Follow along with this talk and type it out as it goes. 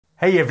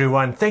Hey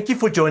everyone, thank you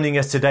for joining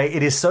us today.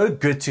 It is so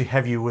good to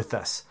have you with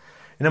us.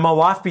 My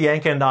wife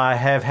Bianca and I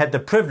have had the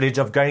privilege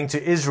of going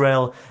to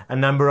Israel a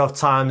number of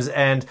times,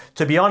 and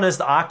to be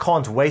honest, I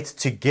can't wait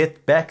to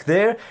get back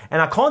there,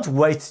 and I can't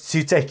wait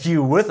to take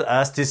you with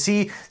us to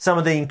see some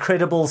of the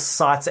incredible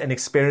sights and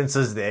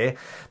experiences there.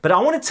 But I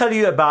want to tell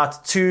you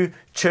about two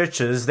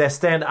churches that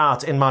stand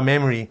out in my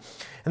memory.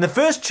 And the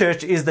first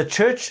church is the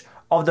Church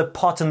of the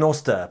Pater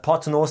Noster.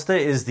 Pater Noster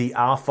is the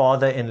Our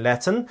Father in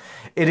Latin.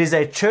 It is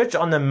a church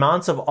on the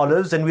Mount of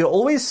Olives, and we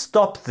always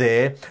stop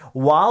there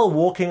while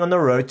walking on the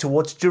road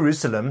towards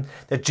Jerusalem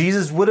that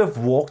Jesus would have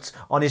walked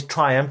on his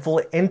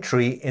triumphal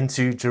entry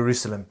into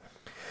Jerusalem.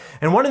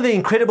 And one of the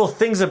incredible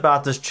things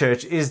about this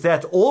church is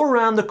that all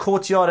around the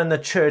courtyard in the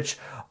church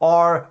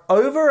are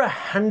over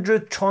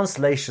 100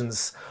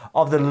 translations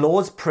of the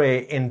Lord's Prayer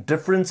in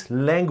different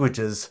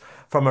languages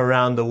from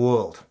around the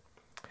world.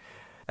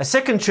 A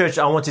second church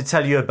I want to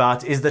tell you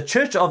about is the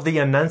Church of the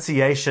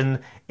Annunciation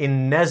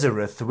in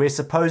Nazareth, where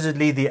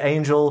supposedly the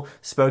angel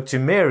spoke to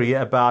Mary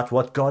about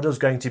what God was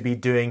going to be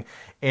doing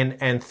in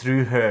and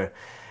through her.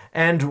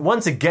 And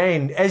once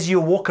again, as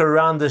you walk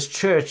around this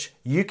church,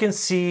 you can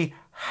see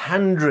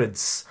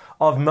hundreds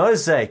of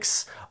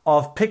mosaics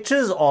of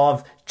pictures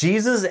of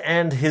Jesus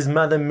and his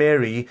mother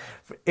Mary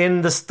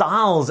in the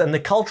styles and the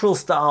cultural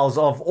styles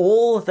of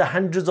all the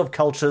hundreds of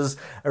cultures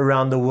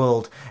around the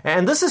world.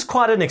 And this is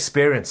quite an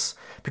experience,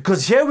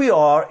 because here we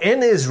are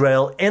in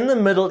Israel, in the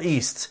Middle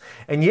East,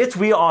 and yet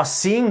we are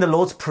seeing the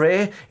Lord's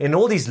Prayer in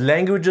all these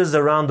languages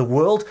around the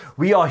world.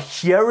 We are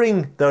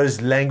hearing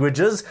those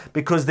languages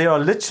because there are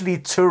literally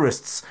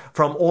tourists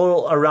from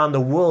all around the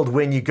world.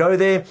 When you go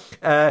there,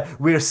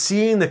 we're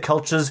seeing the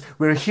cultures,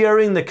 we're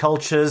hearing the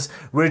cultures,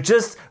 we're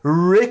just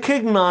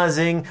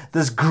recognizing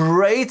this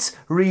great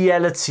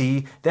reality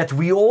that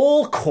we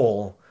all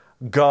call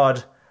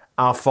God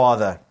our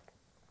Father.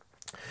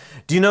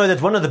 Do you know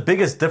that one of the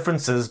biggest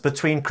differences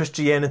between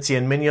Christianity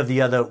and many of the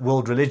other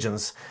world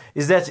religions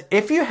is that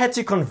if you had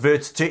to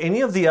convert to any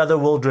of the other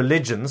world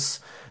religions,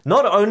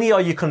 not only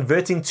are you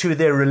converting to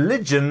their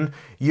religion,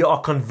 you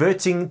are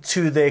converting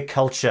to their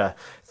culture.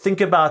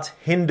 Think about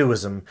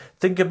Hinduism,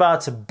 think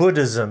about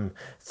Buddhism,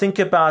 think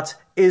about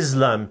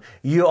Islam.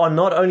 You are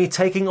not only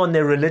taking on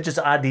their religious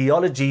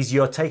ideologies,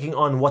 you are taking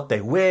on what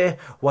they wear,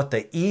 what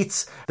they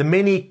eat, the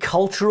many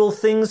cultural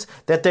things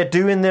that they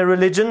do in their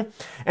religion.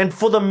 And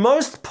for the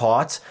most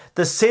part,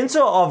 the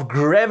center of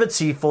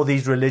gravity for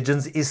these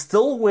religions is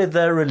still where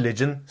their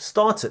religion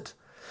started.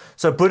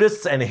 So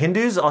Buddhists and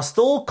Hindus are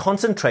still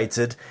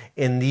concentrated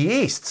in the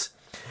East.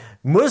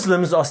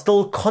 Muslims are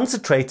still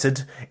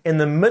concentrated in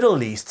the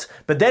Middle East,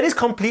 but that is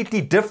completely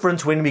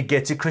different when we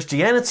get to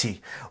Christianity.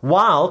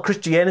 While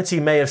Christianity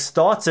may have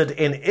started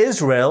in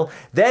Israel,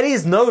 that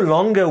is no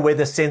longer where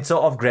the center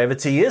of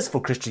gravity is for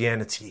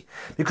Christianity,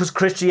 because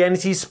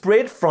Christianity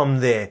spread from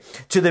there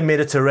to the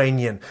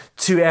Mediterranean,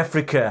 to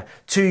Africa,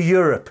 to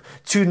Europe,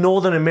 to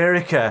Northern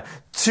America,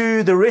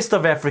 to the rest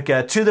of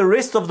Africa, to the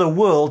rest of the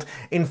world.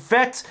 In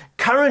fact,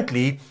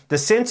 currently, the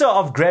center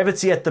of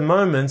gravity at the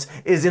moment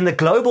is in the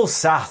global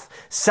south,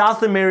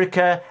 South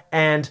America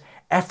and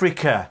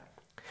Africa.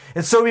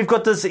 And so we've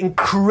got this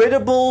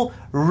incredible,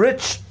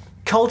 rich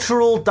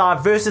cultural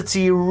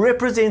diversity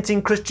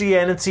representing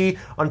Christianity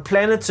on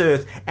planet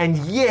Earth, and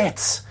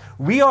yet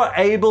we are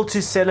able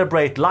to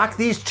celebrate, like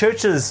these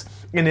churches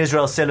in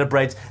Israel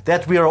celebrate,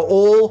 that we are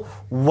all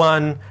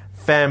one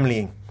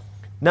family.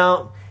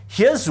 Now,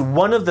 here's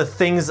one of the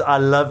things I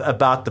love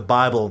about the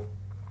Bible.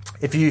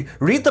 If you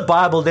read the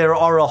Bible, there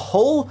are a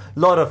whole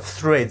lot of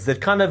threads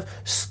that kind of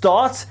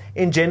start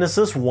in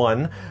Genesis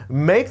 1,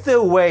 make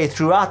their way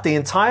throughout the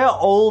entire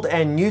Old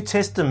and New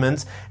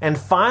Testament, and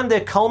find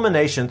their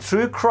culmination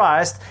through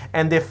Christ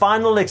and their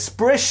final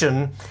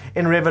expression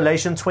in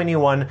Revelation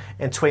 21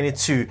 and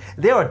 22.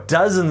 There are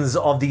dozens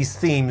of these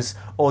themes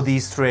or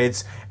these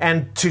threads,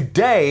 and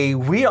today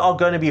we are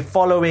going to be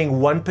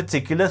following one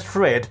particular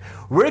thread.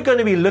 We're going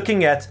to be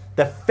looking at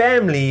the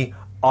family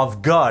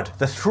of God,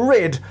 the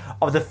thread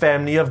of the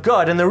family of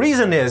God. And the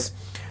reason is,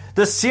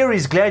 this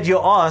series, Glad You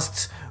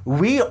Asked,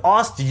 we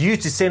asked you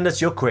to send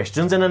us your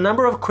questions, and a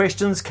number of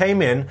questions came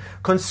in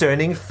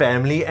concerning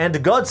family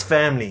and God's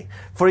family.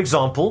 For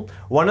example,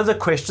 one of the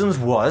questions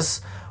was,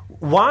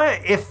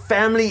 why, if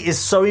family is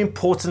so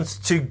important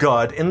to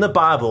God in the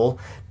Bible,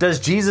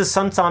 does Jesus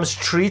sometimes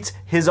treat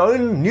his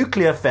own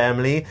nuclear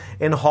family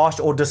in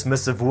harsh or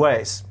dismissive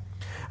ways?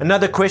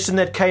 Another question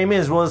that came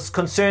in was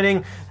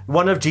concerning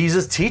one of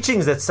Jesus'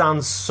 teachings that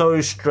sounds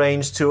so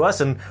strange to us,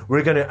 and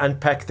we're going to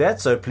unpack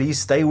that, so please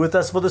stay with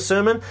us for the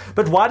sermon.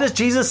 But why does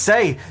Jesus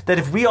say that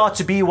if we are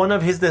to be one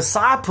of his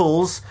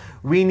disciples,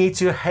 we need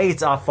to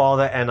hate our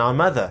father and our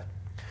mother?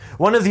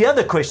 One of the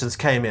other questions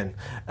came in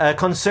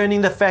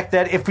concerning the fact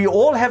that if we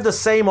all have the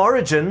same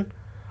origin,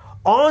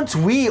 aren't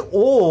we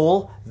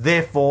all,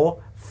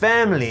 therefore,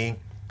 family?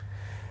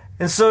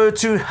 And so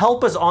to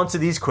help us answer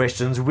these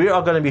questions, we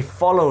are going to be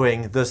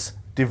following this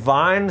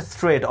divine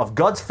thread of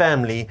God's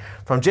family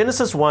from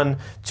Genesis 1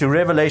 to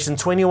Revelation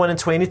 21 and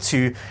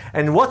 22.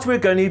 And what we're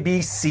going to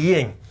be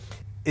seeing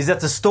is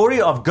that the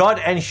story of God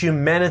and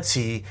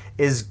humanity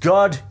is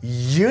God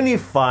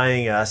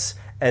unifying us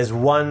as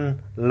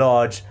one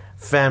large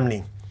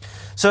family.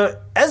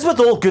 So, as with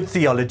all good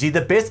theology,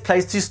 the best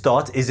place to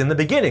start is in the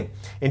beginning.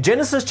 In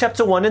Genesis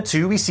chapter 1 and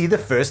 2, we see the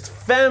first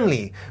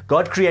family.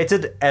 God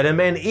created Adam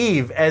and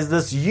Eve as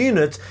this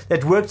unit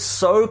that worked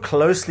so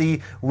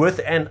closely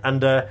with and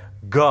under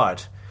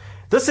God.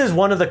 This is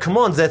one of the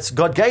commands that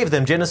God gave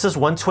them, Genesis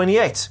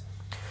 1:28.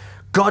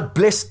 God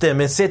blessed them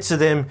and said to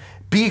them,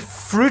 be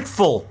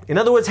fruitful. In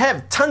other words,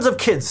 have tons of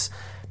kids.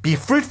 Be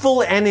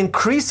fruitful and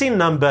increase in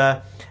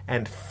number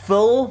and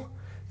fill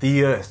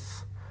the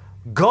earth.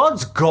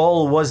 God's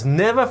goal was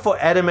never for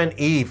Adam and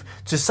Eve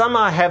to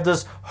somehow have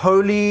this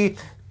holy,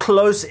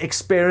 close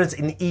experience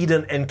in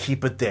Eden and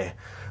keep it there.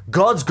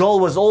 God's goal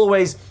was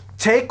always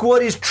take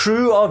what is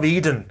true of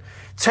Eden,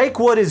 take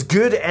what is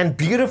good and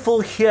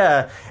beautiful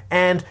here,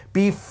 and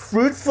be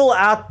fruitful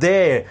out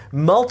there,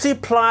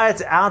 multiply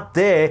it out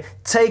there,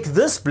 take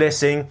this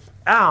blessing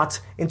out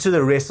into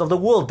the rest of the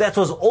world. That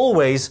was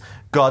always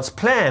God's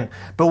plan.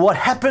 But what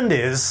happened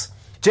is,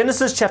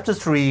 Genesis chapter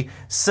 3,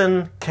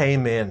 sin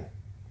came in.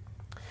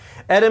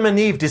 Adam and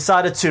Eve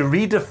decided to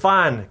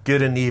redefine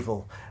good and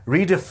evil,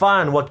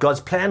 redefine what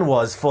God's plan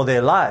was for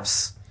their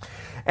lives.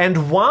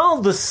 And while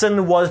the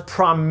sin was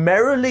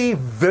primarily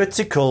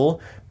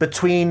vertical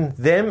between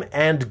them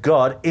and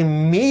God,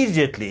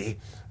 immediately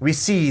we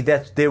see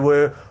that there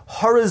were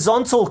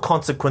horizontal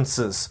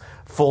consequences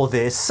for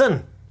their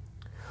sin.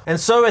 And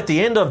so at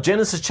the end of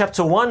Genesis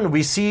chapter 1,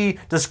 we see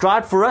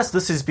described for us,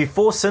 this is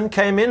before sin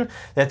came in,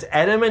 that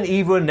Adam and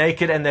Eve were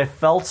naked and they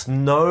felt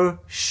no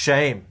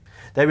shame.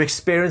 They were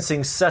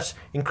experiencing such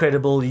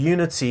incredible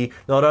unity,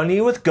 not only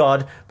with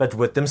God, but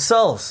with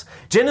themselves.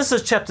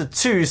 Genesis chapter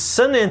 2,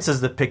 sin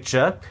enters the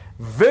picture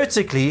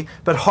vertically,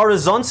 but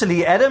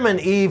horizontally. Adam and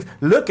Eve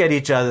look at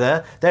each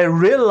other, they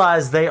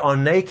realize they are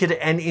naked,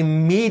 and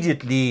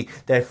immediately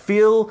they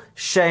feel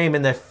shame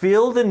and they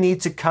feel the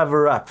need to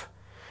cover up.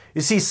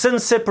 You see, sin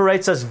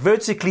separates us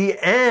vertically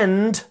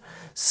and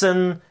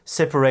sin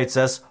separates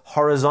us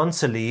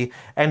horizontally,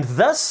 and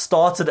thus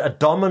started a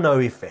domino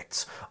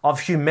effect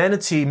of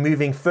humanity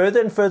moving further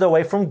and further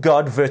away from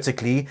God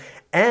vertically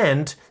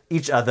and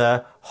each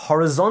other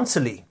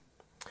horizontally.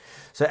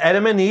 So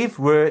Adam and Eve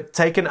were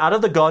taken out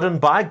of the garden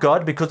by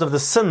God because of the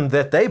sin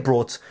that they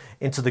brought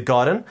into the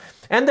garden,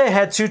 and they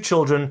had two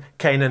children,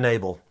 Cain and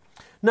Abel.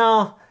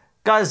 Now,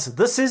 guys,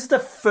 this is the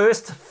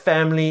first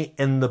family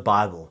in the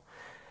Bible.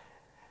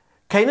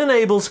 Cain and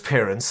Abel's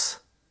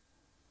parents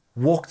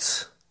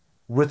walked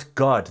with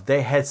God.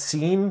 They had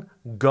seen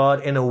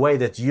God in a way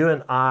that you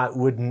and I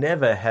would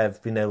never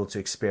have been able to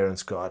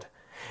experience God.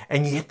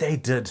 And yet they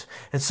did.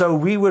 And so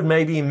we would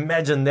maybe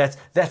imagine that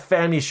that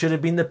family should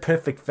have been the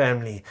perfect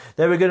family.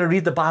 They were going to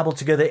read the Bible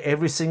together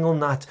every single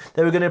night.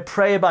 They were going to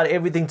pray about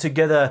everything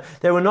together.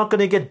 They were not going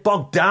to get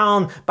bogged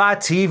down by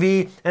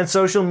TV and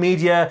social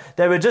media.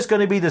 They were just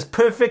going to be this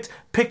perfect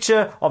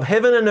picture of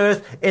heaven and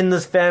earth in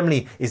this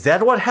family. Is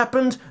that what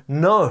happened?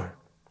 No.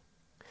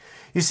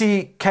 You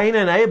see, Cain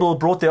and Abel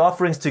brought their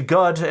offerings to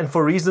God, and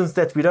for reasons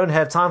that we don't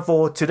have time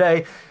for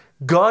today,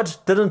 God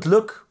didn't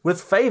look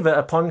with favor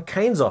upon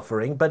Cain's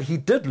offering, but he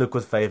did look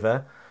with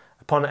favor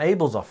upon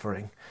Abel's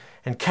offering.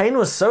 And Cain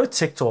was so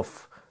ticked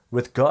off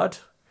with God,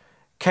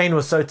 Cain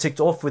was so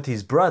ticked off with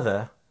his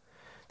brother,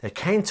 that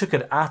Cain took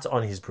it out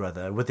on his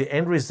brother, with the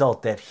end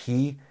result that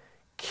he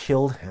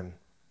killed him.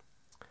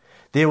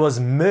 There was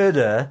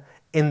murder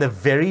in the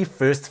very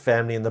first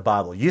family in the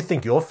Bible. You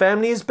think your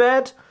family is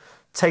bad?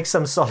 Take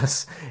some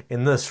solace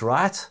in this,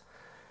 right?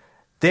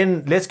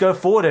 Then let's go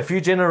forward a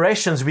few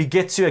generations. We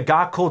get to a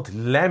guy called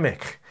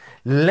Lamech.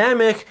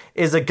 Lamech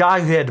is a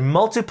guy who had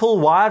multiple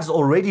wives,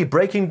 already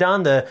breaking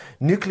down the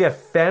nuclear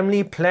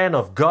family plan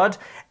of God.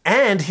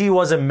 And he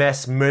was a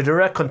mass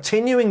murderer,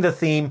 continuing the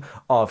theme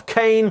of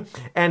Cain.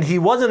 And he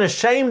wasn't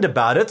ashamed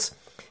about it.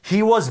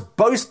 He was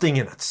boasting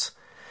in it.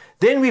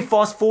 Then we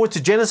fast forward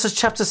to Genesis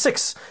chapter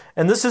 6,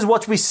 and this is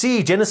what we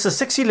see.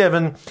 Genesis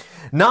 6:11.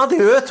 Now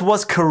the earth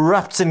was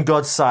corrupt in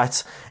God's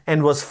sight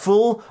and was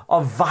full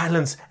of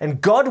violence,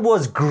 and God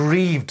was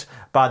grieved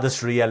by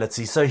this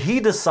reality. So he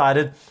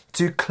decided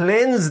to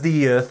cleanse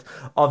the earth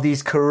of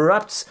these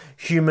corrupt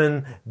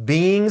human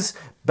beings,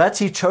 but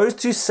he chose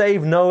to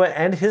save Noah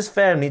and his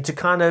family to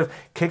kind of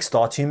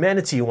kickstart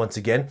humanity once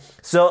again.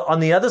 So on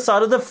the other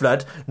side of the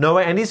flood,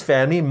 Noah and his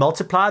family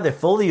multiply, they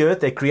fill the earth,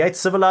 they create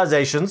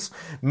civilizations.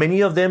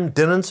 Many of them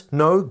didn't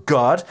know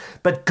God,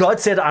 but God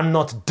said, I'm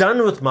not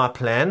done with my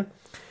plan.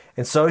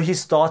 And so he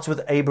starts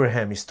with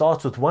Abraham. He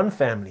starts with one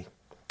family.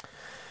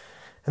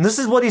 And this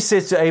is what he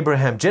says to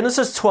Abraham.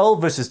 Genesis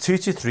 12 verses 2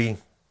 to 3.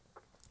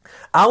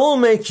 I will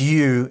make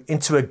you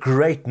into a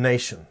great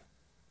nation,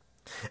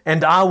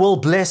 and I will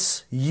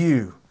bless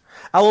you.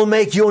 I will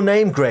make your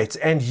name great,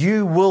 and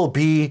you will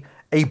be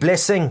a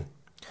blessing.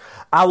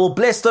 I will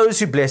bless those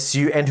who bless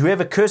you, and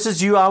whoever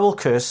curses you, I will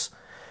curse.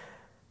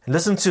 And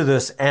listen to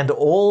this, and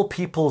all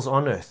peoples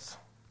on earth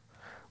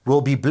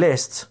will be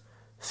blessed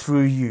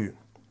through you.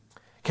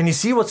 Can you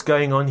see what's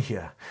going on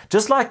here?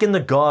 Just like in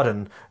the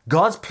garden,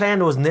 God's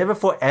plan was never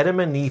for Adam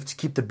and Eve to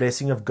keep the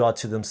blessing of God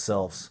to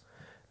themselves,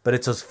 but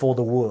it was for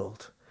the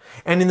world.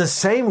 And in the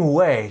same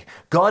way,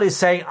 God is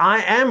saying,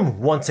 I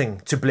am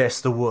wanting to bless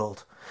the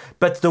world.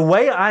 But the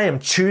way I am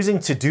choosing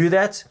to do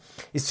that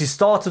is to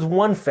start with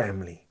one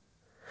family.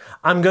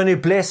 I'm going to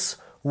bless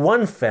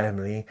one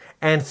family,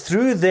 and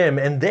through them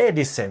and their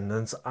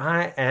descendants,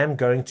 I am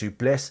going to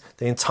bless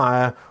the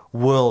entire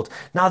world.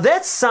 Now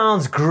that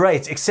sounds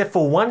great, except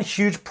for one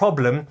huge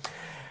problem.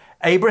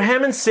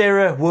 Abraham and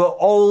Sarah were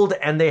old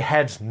and they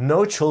had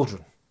no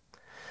children.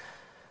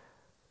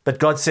 But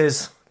God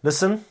says,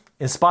 listen,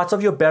 in spite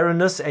of your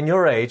barrenness and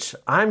your age,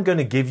 I'm going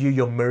to give you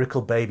your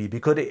miracle baby,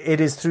 because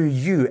it is through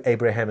you,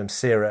 Abraham and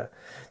Sarah,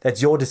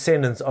 that your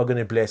descendants are going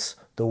to bless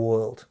the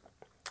world.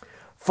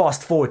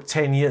 Fast forward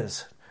 10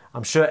 years.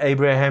 I'm sure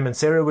Abraham and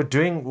Sarah were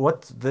doing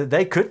what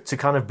they could to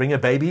kind of bring a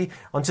baby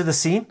onto the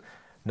scene.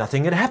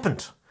 Nothing had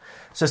happened.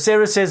 So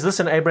Sarah says,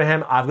 listen,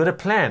 Abraham, I've got a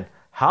plan.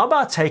 How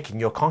about taking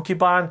your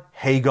concubine,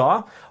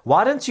 Hagar?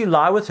 Why don't you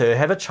lie with her,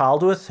 have a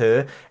child with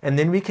her, and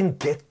then we can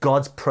get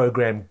God's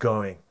program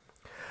going.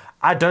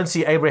 I don't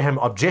see Abraham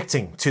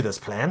objecting to this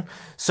plan.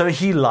 So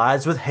he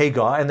lies with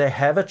Hagar and they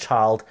have a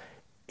child,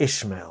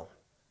 Ishmael.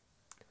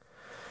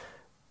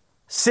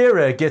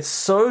 Sarah gets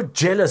so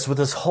jealous with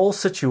this whole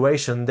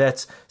situation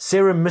that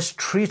Sarah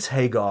mistreats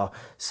Hagar,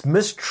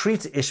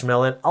 mistreats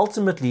Ishmael, and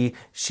ultimately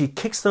she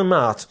kicks them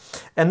out.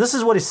 And this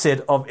is what is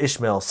said of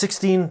Ishmael,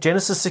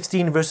 Genesis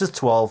 16 verses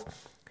 12.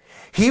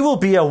 He will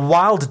be a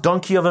wild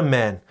donkey of a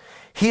man.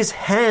 His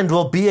hand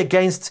will be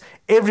against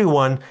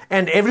everyone,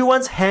 and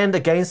everyone's hand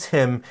against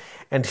him,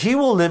 and he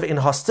will live in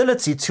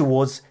hostility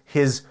towards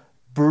his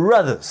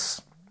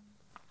brothers.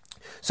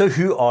 So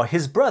who are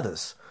his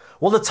brothers?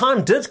 Well, the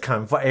time did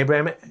come for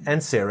Abraham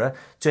and Sarah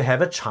to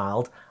have a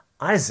child,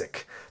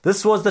 Isaac.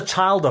 This was the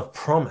child of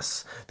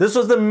promise. This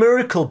was the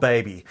miracle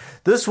baby.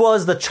 This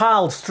was the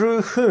child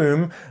through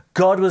whom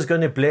God was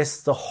going to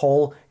bless the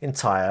whole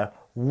entire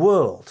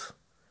world.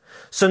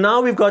 So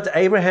now we've got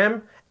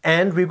Abraham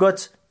and we've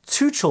got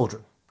two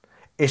children,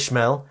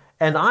 Ishmael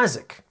and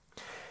Isaac.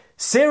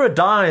 Sarah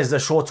dies a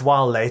short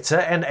while later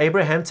and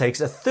Abraham takes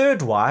a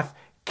third wife,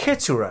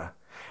 Keturah.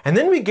 And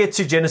then we get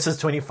to Genesis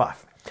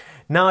 25.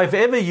 Now, if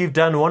ever you've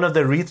done one of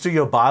the Read Through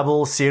Your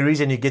Bible series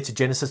and you get to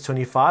Genesis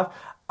 25,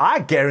 I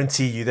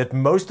guarantee you that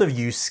most of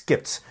you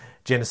skipped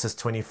Genesis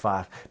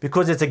 25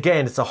 because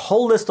it's a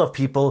whole list of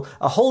people,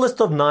 a whole list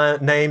of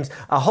names,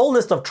 a whole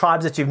list of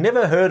tribes that you've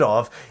never heard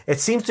of. It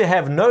seems to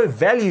have no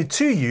value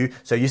to you,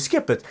 so you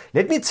skip it.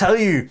 Let me tell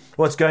you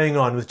what's going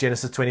on with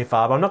Genesis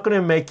 25. I'm not going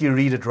to make you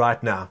read it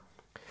right now.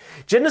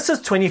 Genesis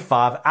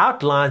 25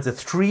 outlines the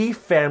three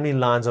family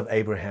lines of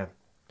Abraham.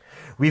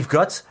 We've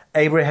got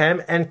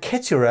Abraham and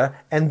Keturah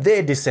and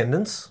their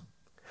descendants.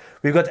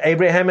 We've got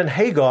Abraham and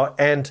Hagar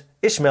and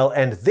Ishmael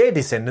and their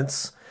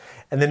descendants.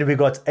 And then we've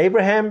got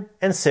Abraham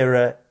and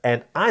Sarah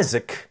and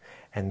Isaac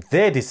and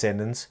their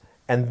descendants.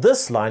 And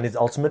this line is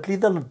ultimately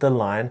the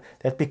line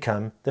that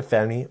become the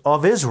family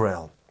of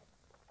Israel.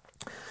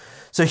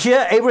 So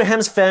here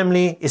Abraham's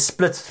family is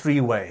split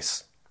three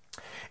ways.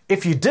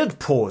 If you did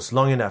pause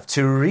long enough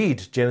to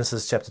read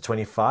Genesis chapter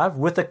 25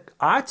 with an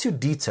eye to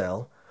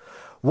detail,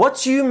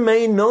 what you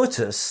may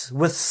notice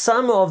with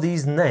some of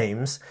these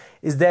names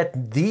is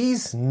that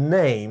these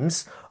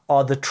names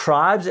are the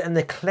tribes and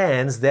the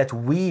clans that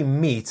we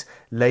meet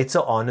later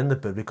on in the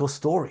biblical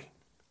story.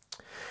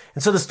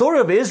 And so the story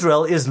of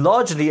Israel is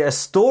largely a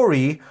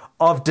story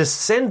of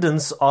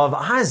descendants of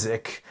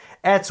Isaac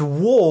at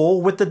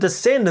war with the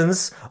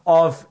descendants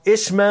of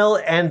Ishmael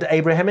and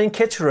Abraham and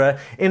Keturah.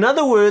 In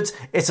other words,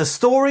 it's a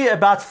story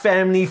about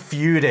family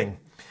feuding.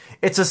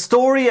 It's a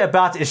story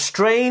about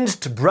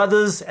estranged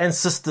brothers and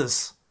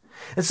sisters.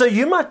 And so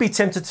you might be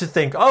tempted to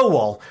think, oh,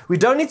 well, we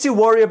don't need to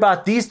worry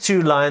about these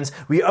two lines.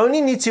 We only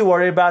need to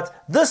worry about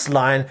this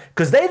line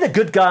because they're the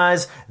good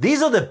guys.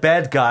 These are the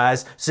bad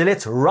guys. So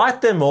let's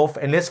write them off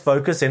and let's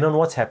focus in on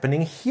what's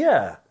happening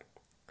here.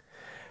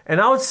 And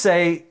I would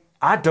say,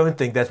 I don't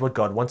think that's what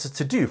God wants us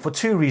to do for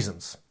two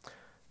reasons.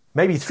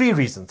 Maybe three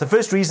reasons. The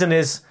first reason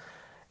is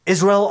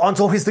Israel aren't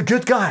always the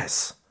good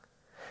guys.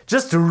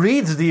 Just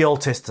read the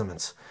Old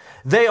Testament.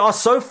 They are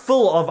so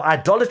full of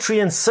idolatry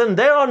and sin.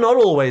 They are not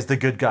always the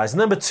good guys.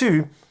 Number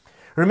two,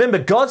 remember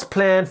God's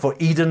plan for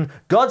Eden,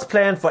 God's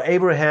plan for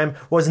Abraham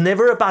was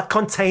never about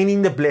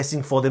containing the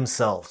blessing for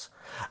themselves.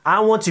 I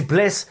want to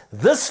bless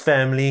this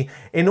family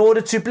in order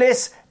to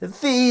bless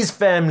these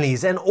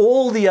families and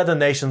all the other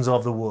nations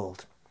of the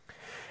world.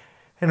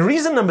 And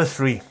reason number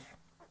three,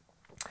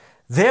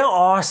 there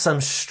are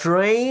some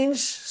strange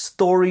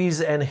stories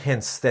and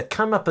hints that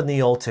come up in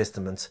the Old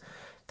Testament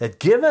that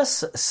give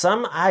us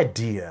some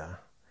idea,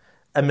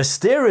 a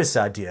mysterious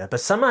idea, but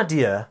some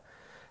idea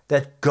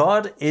that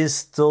God is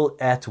still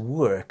at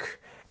work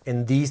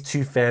in these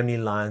two family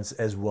lines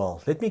as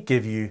well. Let me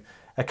give you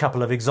a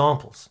couple of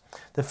examples.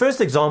 The first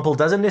example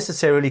doesn't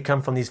necessarily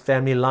come from these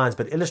family lines,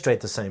 but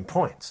illustrate the same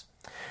point.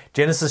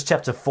 Genesis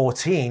chapter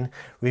 14,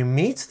 we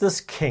meet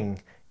this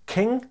king,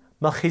 King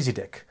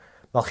Melchizedek.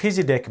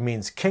 Melchizedek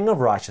means king of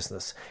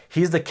righteousness.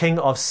 He's the king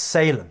of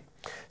Salem.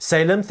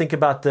 Salem, think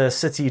about the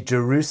city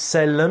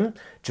Jerusalem.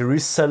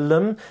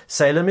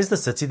 Salem is the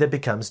city that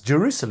becomes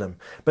Jerusalem.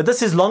 But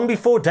this is long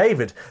before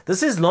David.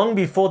 This is long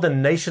before the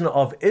nation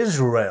of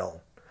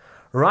Israel.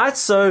 Right?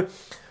 So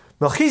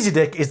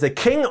Melchizedek is the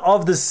king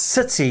of the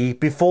city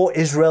before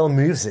Israel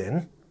moves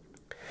in.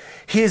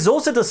 He is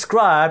also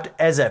described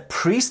as a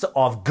priest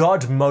of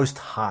God Most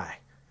High.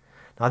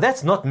 Now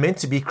that's not meant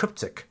to be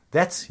cryptic.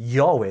 That's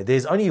Yahweh.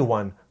 There's only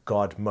one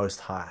God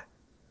Most High.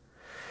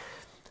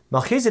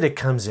 Melchizedek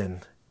comes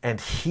in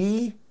and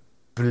he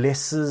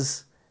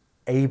blesses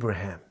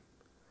Abraham.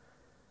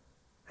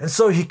 And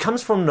so he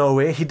comes from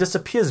nowhere. He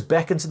disappears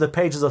back into the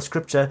pages of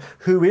Scripture.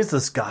 Who is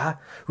this guy?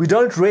 We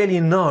don't really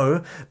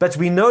know, but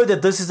we know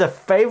that this is a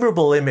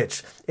favorable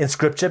image in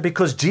Scripture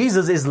because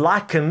Jesus is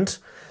likened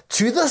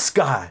to this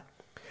guy.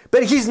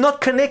 But he's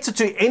not connected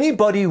to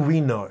anybody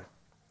we know.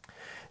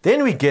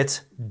 Then we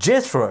get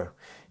Jethro.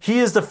 He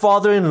is the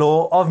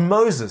father-in-law of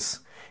Moses.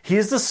 He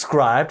is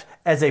described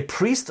as a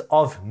priest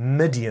of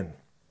Midian.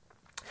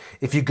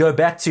 If you go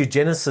back to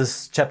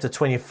Genesis chapter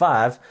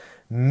 25,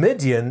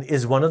 Midian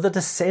is one of the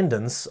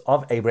descendants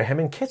of Abraham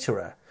and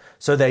Keturah.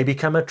 So they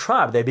become a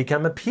tribe, they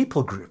become a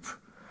people group.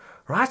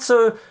 Right?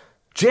 So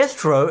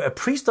Jethro, a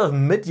priest of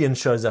Midian,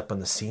 shows up on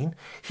the scene.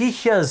 He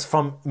hears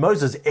from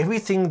Moses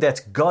everything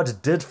that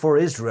God did for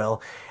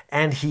Israel,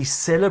 and he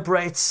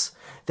celebrates.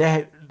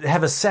 They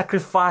have a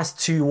sacrifice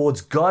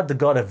towards God, the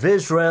God of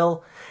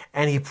Israel,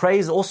 and he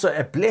prays also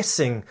a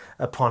blessing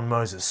upon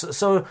Moses.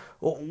 So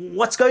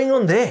what's going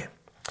on there?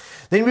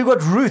 Then we've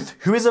got Ruth,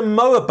 who is a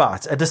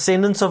Moabite, a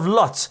descendant of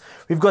Lot.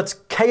 We've got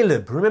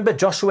Caleb. Remember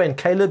Joshua and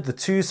Caleb, the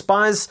two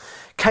spies?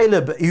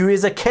 Caleb, who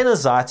is a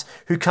Kenizzite,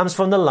 who comes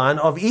from the line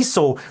of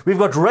Esau. We've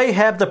got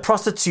Rahab, the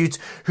prostitute,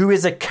 who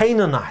is a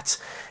Canaanite.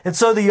 And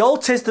so the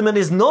Old Testament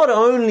is not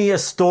only a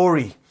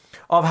story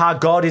of how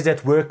God is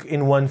at work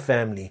in one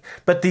family,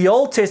 but the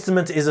Old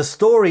Testament is a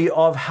story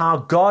of how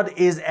God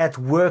is at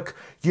work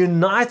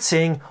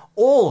uniting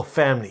all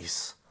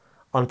families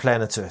on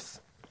planet Earth.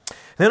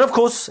 Then, of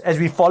course, as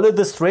we follow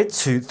this thread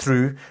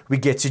through, we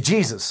get to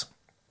Jesus.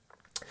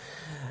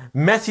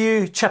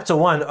 Matthew chapter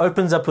 1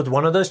 opens up with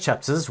one of those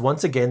chapters,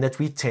 once again, that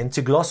we tend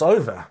to gloss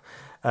over.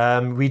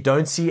 We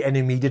don't see an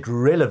immediate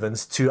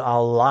relevance to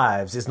our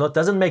lives. It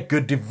doesn't make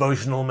good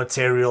devotional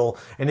material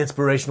and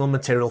inspirational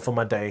material for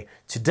my day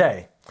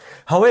today.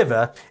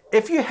 However,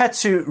 if you had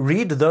to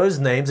read those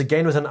names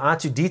again with an eye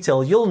to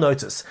detail, you'll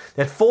notice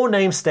that 4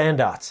 names stand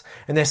out.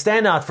 And they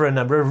stand out for a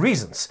number of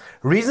reasons.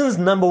 Reasons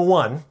number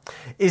 1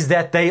 is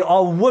that they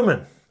are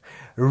women.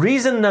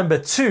 Reason number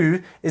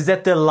 2 is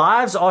that their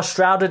lives are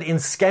shrouded in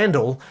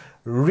scandal.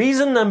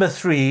 Reason number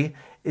 3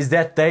 is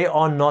that they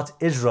are not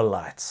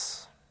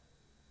Israelites.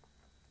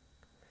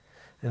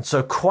 And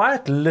so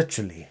quite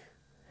literally,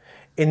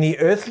 in the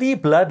earthly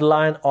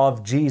bloodline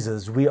of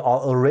Jesus, we are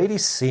already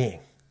seeing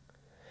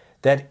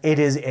that it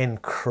is in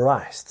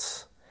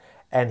Christ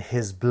and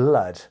His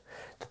blood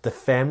that the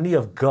family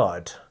of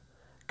God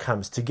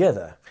comes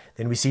together.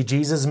 Then we see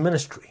Jesus'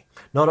 ministry.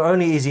 Not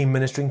only is He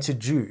ministering to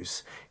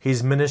Jews,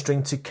 He's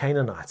ministering to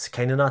Canaanites,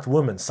 Canaanite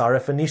women,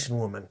 Syrophoenician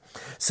women,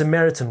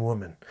 Samaritan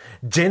women,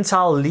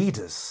 Gentile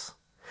leaders.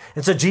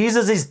 And so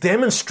Jesus is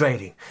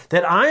demonstrating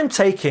that I am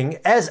taking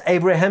as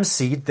Abraham's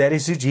seed, that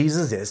is who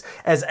Jesus is,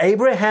 as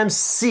Abraham's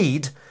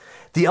seed,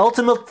 the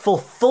ultimate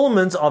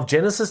fulfillment of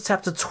Genesis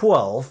chapter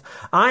 12,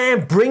 I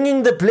am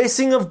bringing the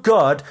blessing of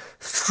God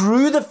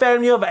through the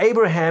family of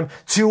Abraham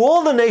to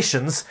all the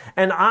nations,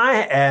 and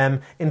I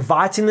am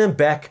inviting them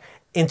back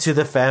into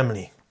the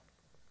family.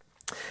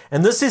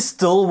 And this is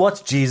still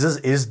what Jesus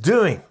is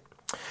doing.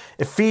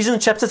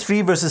 Ephesians chapter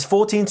 3 verses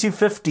 14 to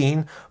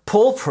 15,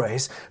 Paul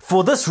prays,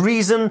 "For this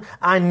reason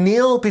I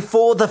kneel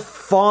before the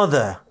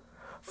Father,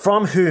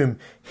 from whom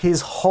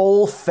His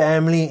whole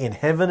family in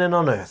heaven and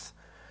on earth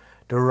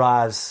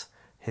derives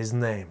His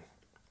name."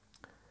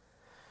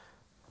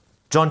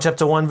 John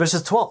chapter 1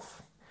 verses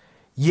 12.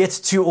 "Yet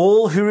to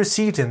all who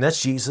received Him,"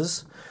 that's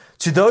Jesus,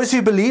 "to those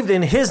who believed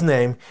in His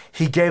name,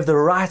 He gave the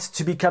right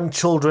to become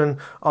children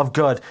of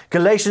God."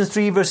 Galatians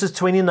 3 verses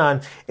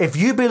 29. "If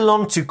you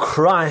belong to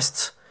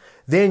Christ,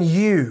 then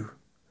you,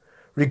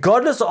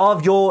 regardless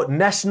of your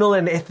national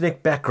and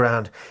ethnic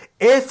background,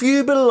 if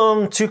you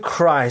belong to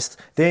Christ,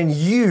 then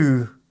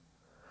you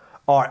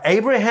are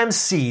Abraham's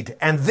seed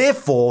and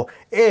therefore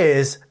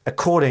heirs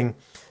according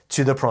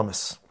to the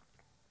promise."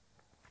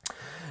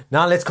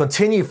 Now let's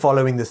continue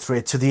following the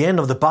thread to the end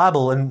of the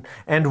Bible,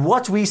 and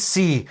what we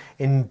see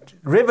in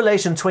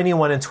Revelation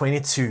 21 and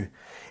 22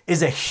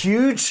 is a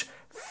huge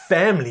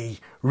family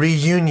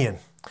reunion.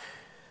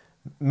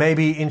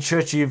 Maybe in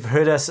church you've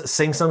heard us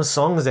sing some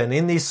songs, and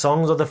in these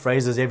songs are the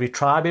phrases, every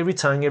tribe, every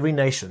tongue, every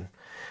nation.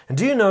 And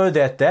do you know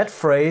that that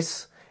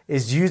phrase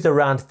is used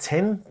around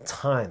 10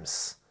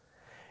 times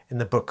in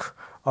the book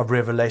of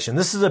Revelation?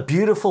 This is a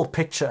beautiful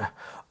picture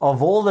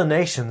of all the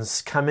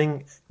nations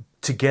coming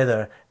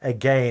together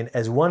again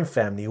as one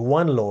family,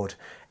 one Lord,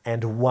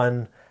 and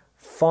one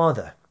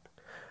Father.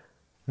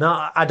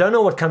 Now, I don't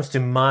know what comes to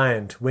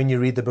mind when you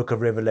read the book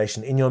of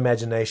Revelation in your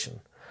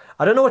imagination.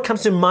 I don't know what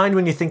comes to mind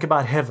when you think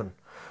about heaven,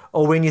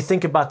 or when you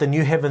think about the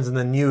new heavens and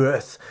the new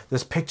earth,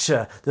 this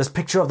picture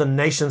of the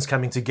nations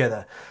coming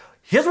together.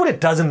 Here's what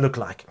it doesn't look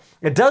like.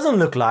 It doesn't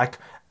look like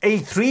a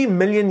 3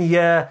 million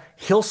year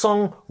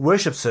Hillsong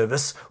worship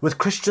service with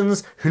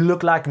Christians who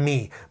look like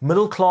me,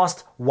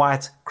 middle-class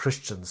white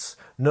Christians.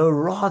 No,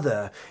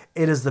 rather,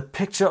 it is the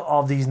picture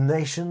of these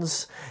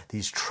nations,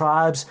 these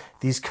tribes,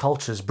 these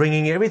cultures,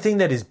 bringing everything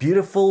that is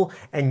beautiful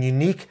and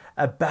unique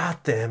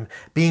about them,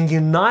 being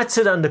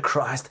united under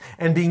Christ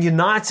and being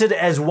united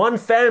as one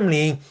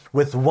family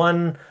with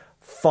one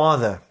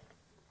Father.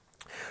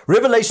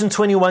 Revelation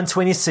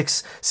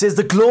 21:26 says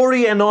the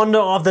glory and honor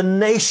of the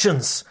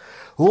nations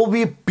will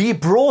be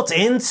brought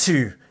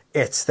into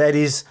it, that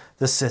is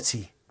the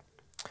city.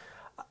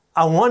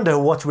 I wonder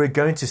what we're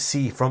going to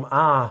see from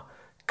our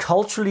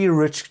culturally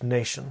rich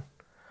nation.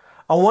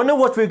 I wonder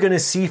what we're going to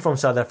see from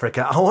South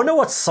Africa. I wonder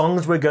what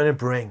songs we're going to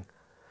bring.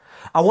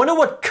 I wonder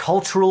what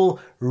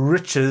cultural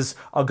riches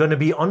are going to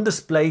be on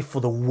display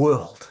for the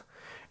world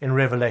in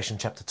Revelation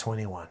chapter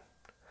 21.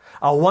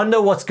 I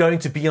wonder what's going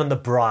to be on the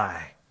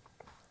braai.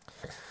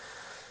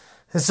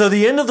 And so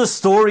the end of the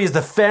story is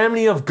the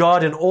family of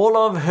God in all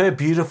of her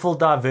beautiful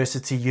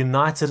diversity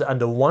united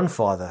under one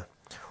Father.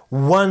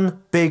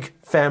 One big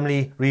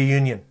family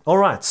reunion. All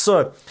right,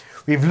 so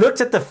we've looked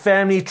at the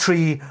family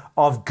tree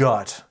of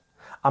God.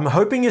 I'm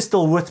hoping you're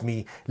still with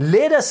me.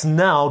 Let us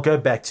now go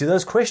back to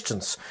those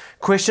questions.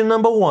 Question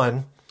number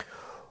 1.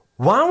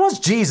 Why was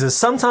Jesus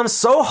sometimes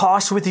so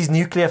harsh with his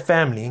nuclear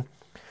family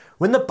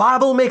when the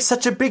Bible makes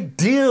such a big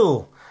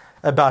deal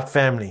about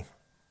family?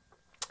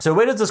 So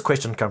where does this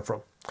question come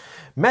from?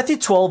 Matthew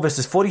 12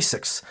 verses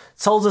 46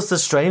 tells us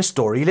this strange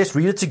story. Let's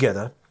read it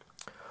together.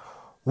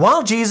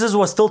 While Jesus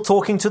was still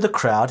talking to the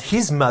crowd,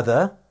 his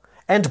mother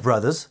and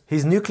brothers,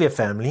 his nuclear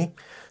family,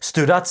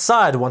 stood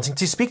outside wanting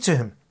to speak to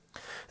him.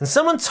 And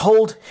someone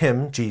told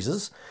him,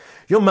 Jesus,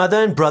 your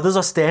mother and brothers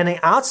are standing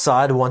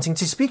outside wanting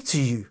to speak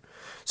to you.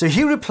 So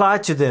he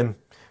replied to them,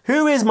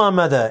 who is my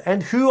mother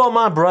and who are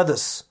my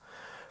brothers?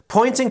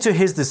 Pointing to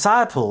his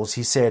disciples,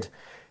 he said,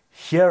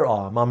 here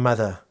are my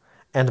mother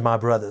and my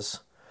brothers.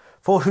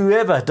 For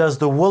whoever does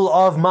the will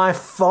of my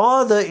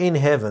Father in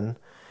heaven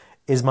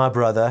is my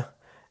brother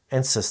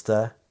and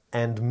sister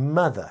and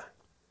mother.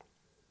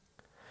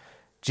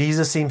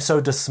 Jesus seems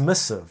so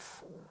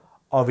dismissive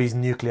of his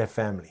nuclear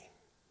family.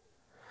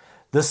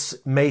 This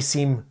may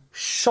seem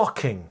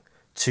shocking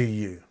to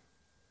you.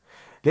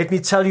 Let me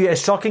tell you, as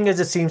shocking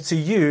as it seems to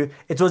you,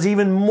 it was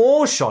even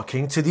more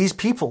shocking to these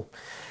people.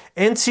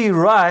 N.T.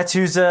 Wright,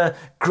 who's a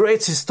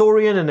great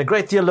historian and a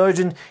great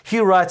theologian, he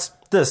writes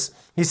this.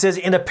 He says,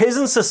 in a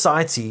peasant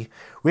society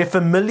where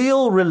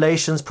familial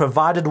relations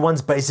provided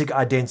one's basic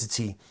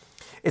identity,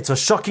 it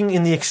was shocking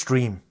in the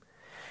extreme.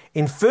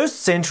 In first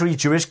century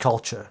Jewish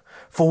culture,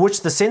 for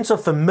which the sense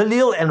of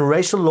familial and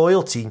racial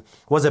loyalty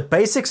was a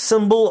basic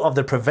symbol of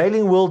the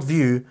prevailing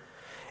worldview,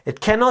 it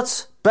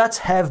cannot but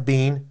have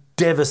been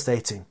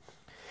devastating.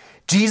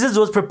 Jesus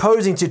was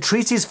proposing to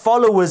treat his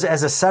followers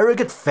as a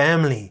surrogate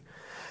family.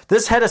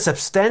 This had a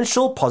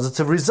substantial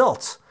positive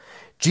result.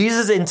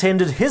 Jesus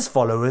intended his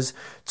followers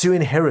to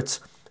inherit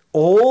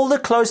all the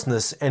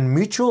closeness and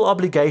mutual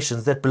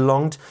obligations that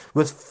belonged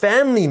with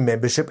family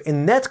membership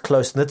in that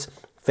close-knit,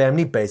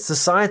 family-based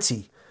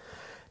society.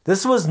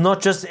 This was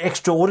not just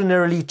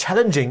extraordinarily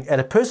challenging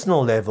at a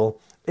personal level,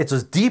 it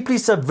was deeply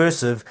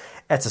subversive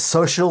at a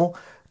social,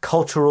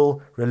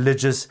 cultural,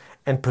 religious,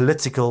 and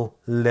political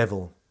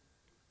level.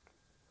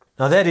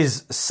 Now that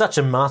is such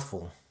a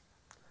mouthful.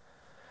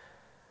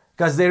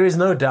 Guys, there is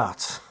no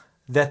doubt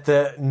that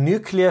the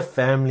nuclear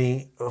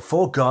family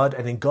for God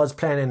and in God's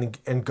plan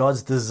and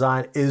God's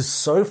design is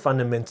so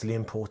fundamentally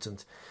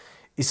important.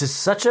 It's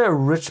such a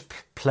rich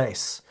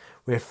place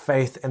where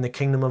faith and the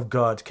kingdom of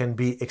God can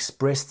be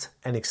expressed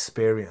and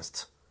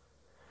experienced.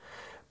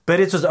 But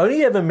it was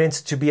only ever meant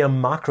to be a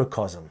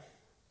microcosm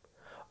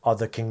of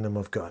the kingdom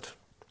of God.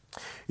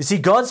 You see,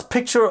 God's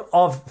picture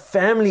of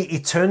family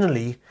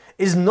eternally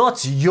is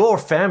not your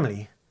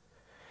family,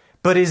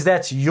 but is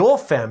that your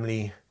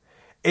family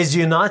is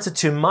united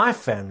to my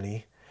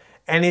family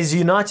and is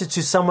united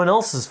to someone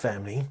else's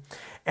family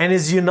and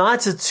is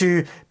united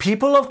to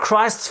people of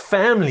Christ's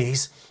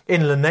families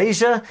in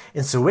Lenasia,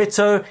 in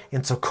Soweto,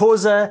 in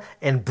Thokoza,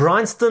 in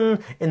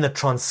Bryanston, in the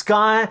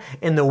Transkei,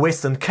 in the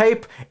Western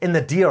Cape, in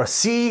the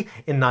DRC,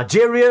 in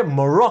Nigeria,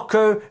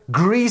 Morocco,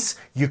 Greece,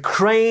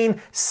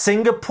 Ukraine,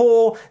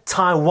 Singapore,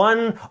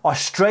 Taiwan,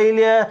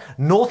 Australia,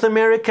 North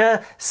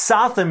America,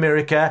 South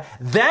America.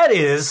 That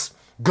is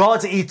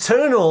God's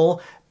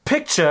eternal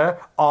picture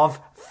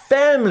of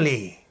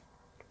family.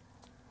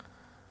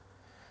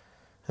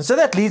 And so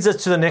that leads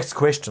us to the next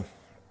question.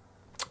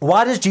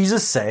 Why does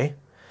Jesus say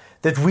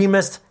that we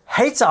must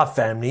hate our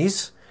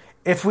families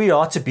if we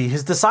are to be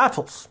his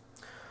disciples?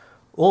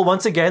 Well,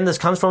 once again, this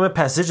comes from a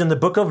passage in the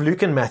book of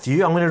Luke and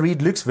Matthew. I'm going to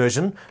read Luke's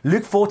version.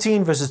 Luke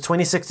 14 verses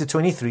 26 to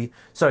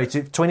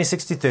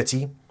 26 to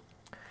 30.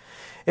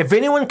 If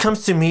anyone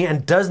comes to me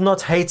and does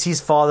not hate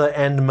his father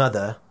and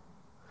mother,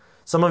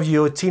 Some of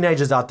you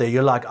teenagers out there,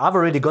 you're like, I've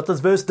already got this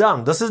verse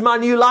down. This is my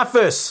new life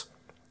verse.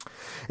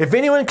 If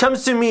anyone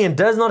comes to me and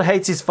does not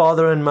hate his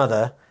father and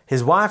mother,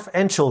 his wife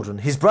and children,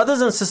 his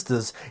brothers and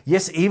sisters,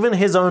 yes, even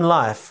his own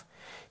life,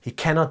 he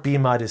cannot be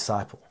my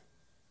disciple.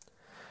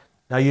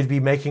 Now you'd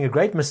be making a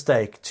great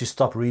mistake to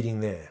stop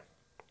reading there.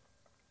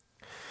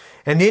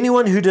 And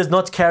anyone who does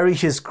not carry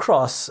his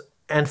cross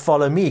and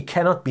follow me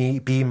cannot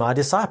be my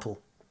disciple.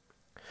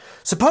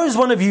 Suppose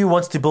one of you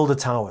wants to build a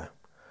tower.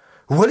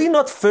 Will he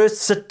not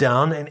first sit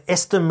down and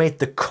estimate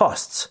the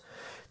costs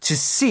to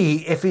see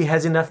if he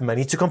has enough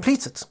money to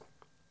complete it?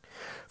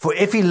 For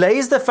if he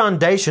lays the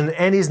foundation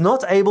and is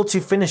not able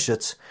to finish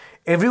it,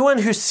 everyone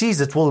who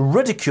sees it will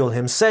ridicule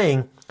him,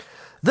 saying,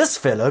 "This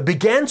fellow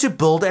began to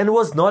build and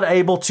was not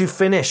able to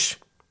finish."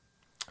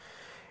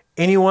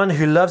 Anyone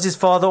who loves his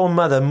father or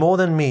mother more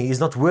than me is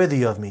not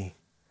worthy of me.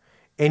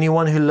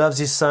 Anyone who loves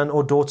his son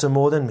or daughter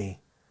more than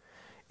me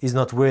is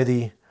not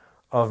worthy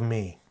of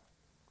me.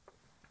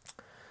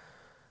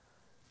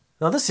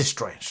 Now this is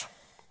strange,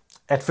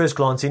 at first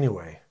glance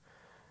anyway,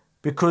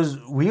 because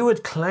we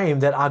would claim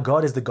that our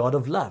God is the God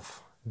of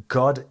love.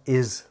 God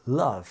is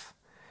love.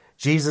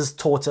 Jesus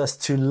taught us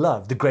to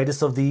love. The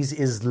greatest of these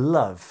is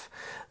love.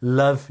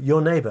 Love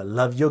your neighbor,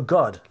 love your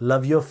God,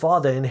 love your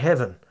Father in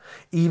heaven,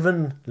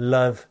 even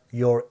love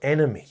your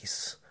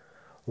enemies.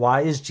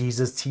 Why is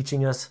Jesus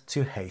teaching us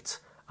to hate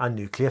our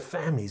nuclear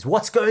families?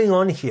 What's going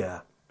on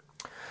here?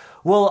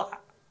 Well,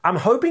 I'm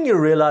hoping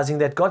you're realizing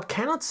that God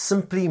cannot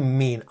simply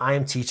mean I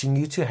am teaching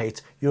you to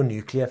hate your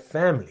nuclear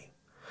family.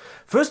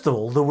 First of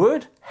all, the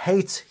word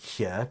hate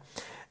here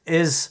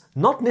is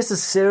not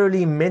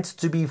necessarily meant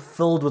to be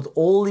filled with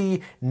all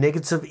the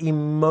negative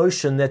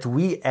emotion that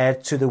we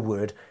add to the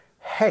word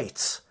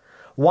hate.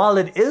 While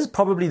it is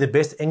probably the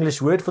best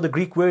English word for the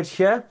Greek word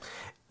here,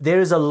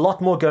 there is a lot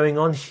more going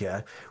on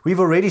here. We've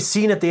already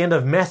seen at the end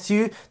of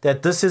Matthew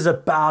that this is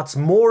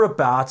more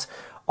about,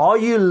 are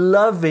you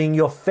loving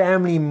your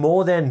family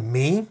more than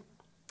me?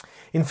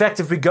 In fact,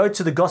 if we go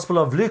to the Gospel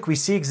of Luke, we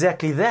see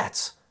exactly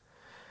that.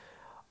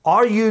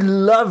 Are you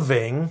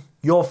loving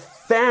your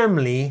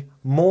family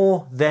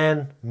more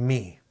than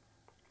me?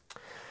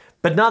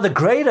 But now the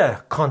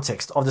greater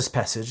context of this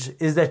passage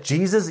is that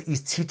Jesus is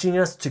teaching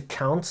us to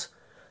count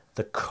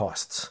the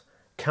costs.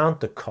 Count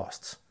the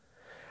costs.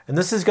 And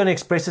this is going to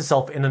express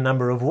itself in a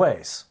number of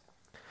ways.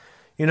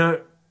 You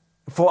know,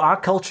 for our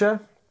culture,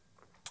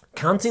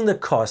 counting the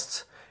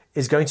costs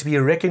is going to be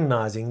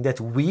recognizing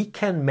that we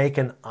can make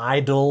an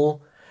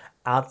idol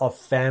out of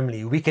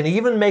family. We can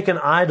even make an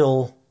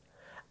idol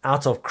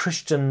out of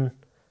Christian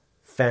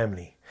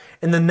family.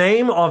 In the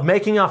name of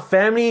making our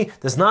family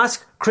this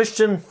nice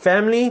Christian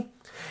family,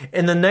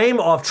 in the name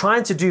of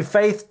trying to do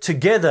faith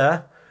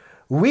together,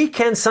 we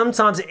can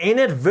sometimes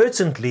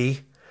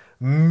inadvertently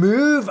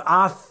move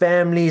our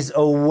families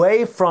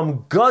away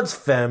from God's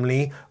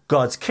family,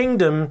 God's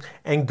kingdom,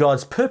 and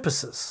God's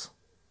purposes.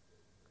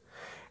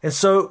 And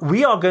so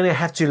we are going to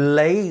have to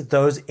lay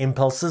those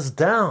impulses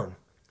down.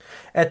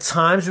 At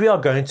times we are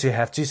going to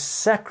have to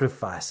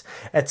sacrifice.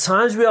 At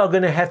times we are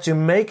going to have to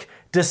make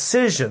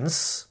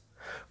decisions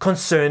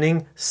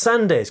concerning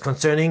Sundays,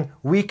 concerning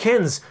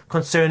weekends,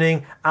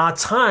 concerning our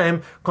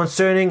time,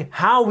 concerning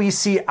how we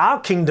see our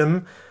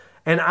kingdom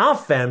and our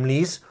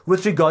families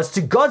with regards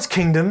to God's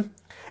kingdom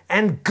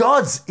and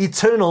God's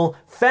eternal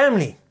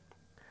family.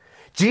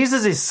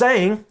 Jesus is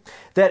saying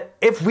that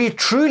if we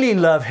truly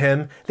love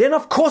Him, then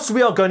of course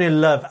we are going to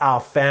love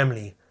our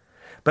family.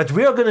 But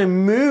we are going to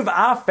move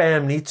our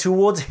family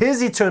towards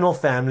His eternal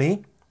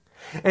family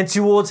and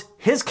towards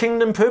His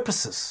kingdom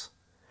purposes.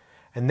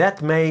 And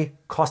that may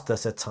cost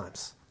us at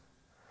times.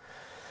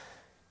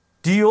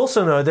 Do you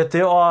also know that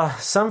there are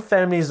some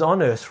families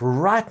on earth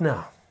right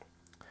now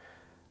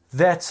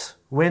that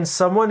when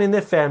someone in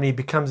their family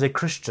becomes a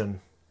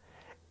Christian,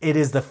 it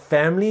is the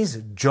family's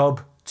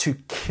job to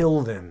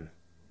kill them,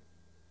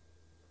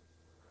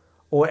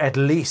 or at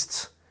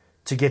least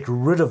to get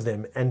rid of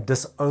them and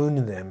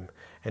disown them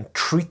and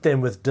treat them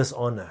with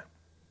dishonor.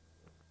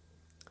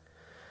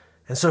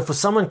 And so for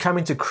someone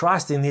coming to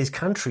Christ in these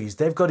countries,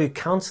 they've got to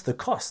count the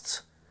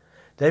costs.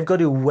 They've got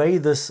to weigh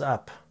this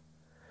up.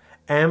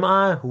 Am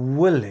I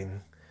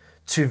willing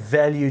to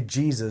value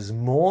Jesus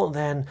more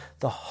than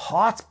the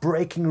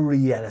heartbreaking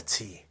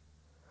reality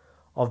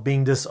of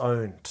being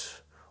disowned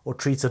or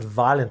treated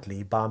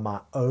violently by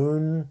my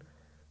own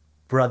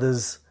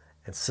brothers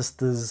and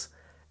sisters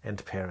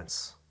and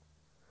parents?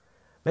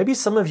 Maybe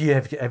some of you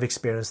have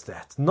experienced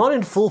that. Not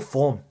in full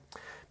form,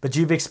 but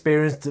you've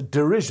experienced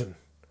derision,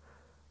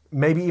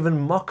 maybe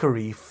even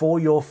mockery for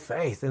your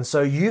faith. And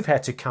so you've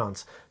had to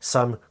count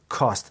some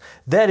cost.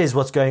 That is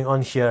what's going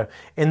on here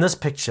in this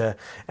picture.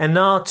 And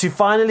now to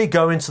finally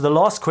go into the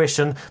last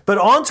question, but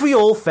aren't we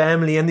all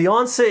family? And the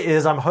answer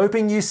is, I'm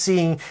hoping you're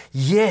seeing,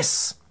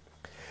 yes.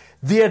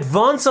 The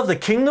advance of the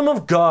kingdom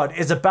of God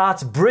is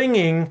about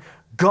bringing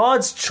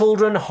God's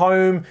children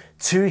home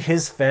to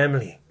His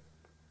family.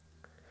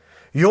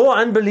 Your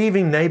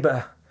unbelieving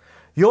neighbor,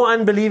 your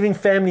unbelieving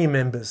family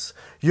members,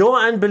 your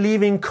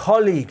unbelieving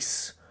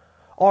colleagues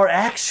are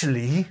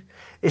actually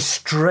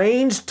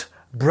estranged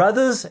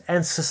brothers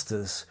and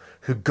sisters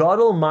who God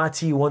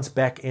Almighty wants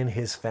back in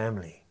His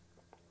family.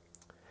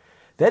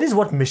 That is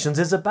what missions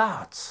is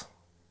about.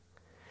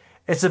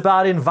 It's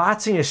about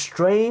inviting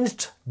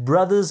estranged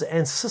brothers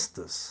and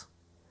sisters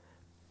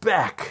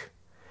back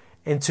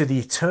into the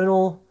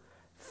eternal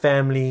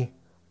family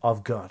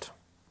of God.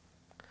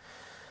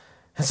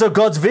 And so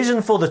God's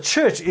vision for the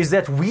church is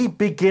that we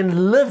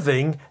begin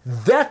living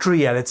that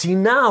reality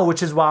now,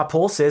 which is why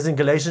Paul says in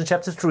Galatians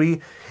chapter 3,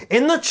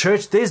 in the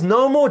church there's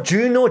no more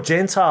Jew nor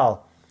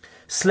Gentile,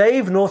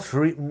 slave nor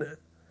free,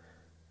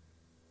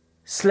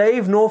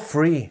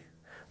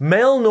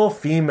 male nor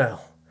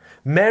female,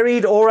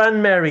 married or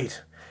unmarried,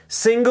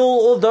 single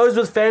or those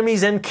with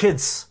families and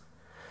kids.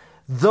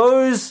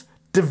 Those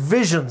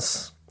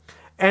divisions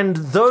and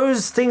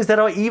those things that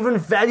are even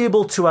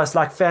valuable to us,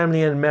 like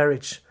family and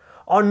marriage,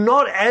 are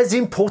not as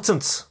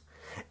important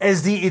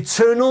as the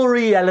eternal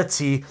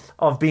reality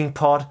of being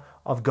part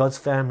of God's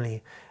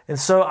family. And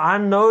so I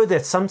know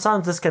that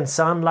sometimes this can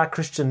sound like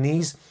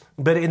Christianese,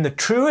 but in the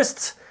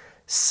truest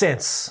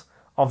sense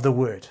of the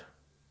word,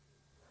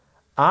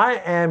 I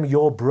am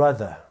your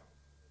brother.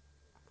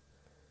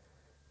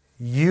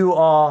 You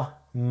are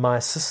my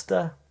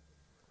sister.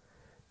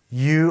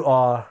 You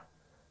are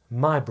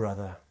my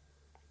brother.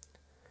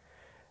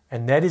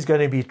 And that is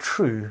going to be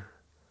true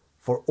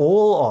for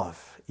all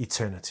of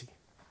eternity.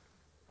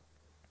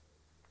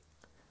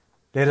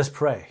 Let us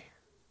pray.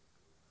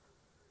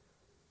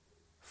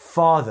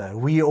 Father,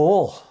 we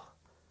all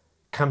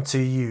come to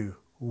you,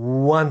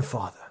 one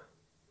Father,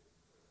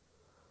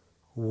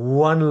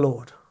 one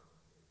Lord.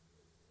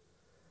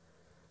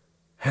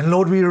 And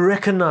Lord, we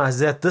recognize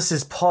that this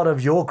is part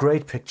of your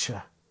great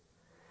picture,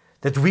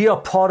 that we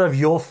are part of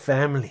your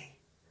family.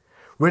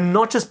 We're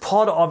not just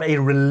part of a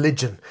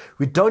religion.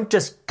 We don't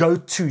just go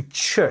to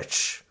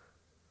church.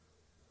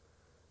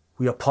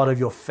 We are part of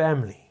your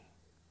family.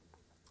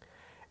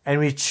 And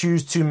we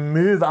choose to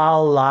move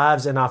our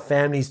lives and our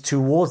families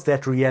towards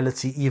that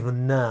reality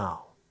even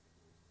now.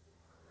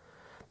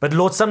 But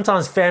Lord,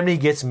 sometimes family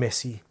gets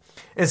messy.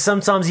 And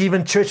sometimes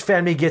even church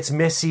family gets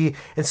messy.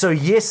 And so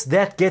yes,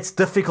 that gets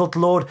difficult,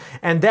 Lord.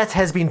 And that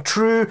has been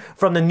true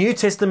from the New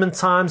Testament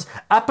times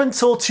up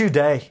until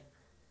today.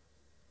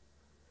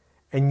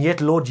 And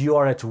yet, Lord, you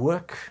are at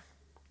work.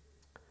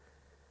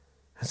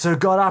 And so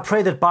God, I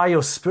pray that by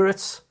your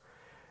Spirit,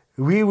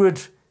 we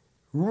would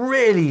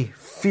really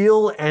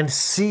feel and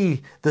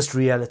see this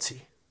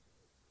reality.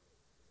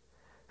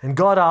 And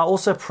God, I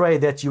also pray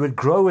that you would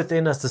grow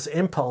within us this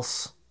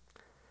impulse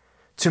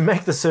to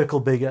make the circle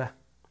bigger,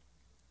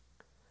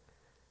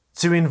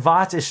 to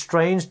invite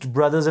estranged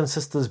brothers and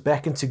sisters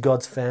back into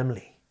God's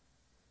family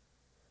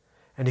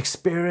and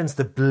experience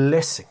the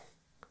blessing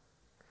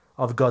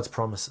of God's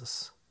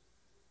promises.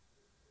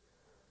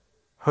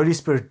 Holy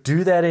Spirit,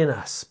 do that in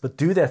us, but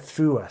do that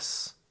through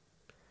us.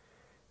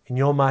 In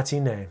your mighty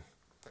name,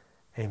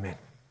 amen.